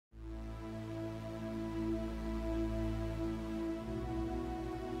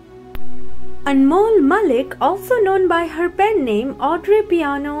Anmol Malik, also known by her pen name Audrey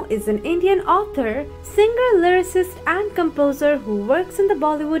Piano, is an Indian author, singer, lyricist and composer who works in the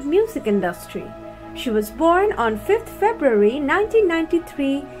Bollywood music industry. She was born on 5th February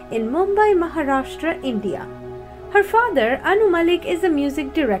 1993 in Mumbai, Maharashtra, India. Her father, Anmol Malik, is a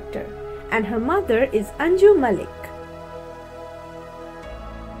music director and her mother is Anju Malik.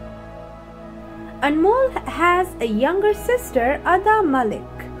 Anmol has a younger sister, Aadar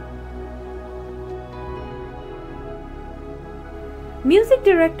Malik. Music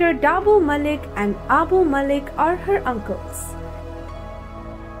director Daboo Mallik and Abu Malik are her uncles.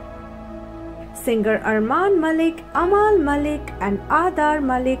 Singer Armaan Malik, Amaal Malik and Aadar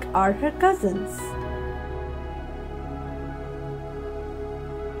Malik are her cousins.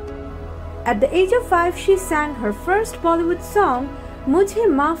 At the age of 5, she sang her first Bollywood song, Mujhe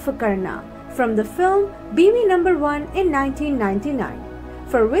Maaf Karna, from the film Biwi No. 1 in 1999,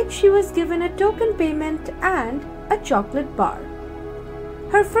 for which she was given a token payment and a chocolate bar.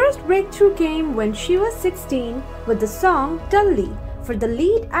 Her first breakthrough came when she was 16 with the song Tulli for the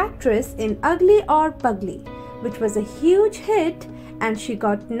lead actress in Ugly Aur Pugly, which was a huge hit, and she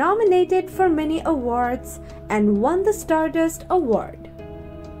got nominated for many awards and won the Stardust Award.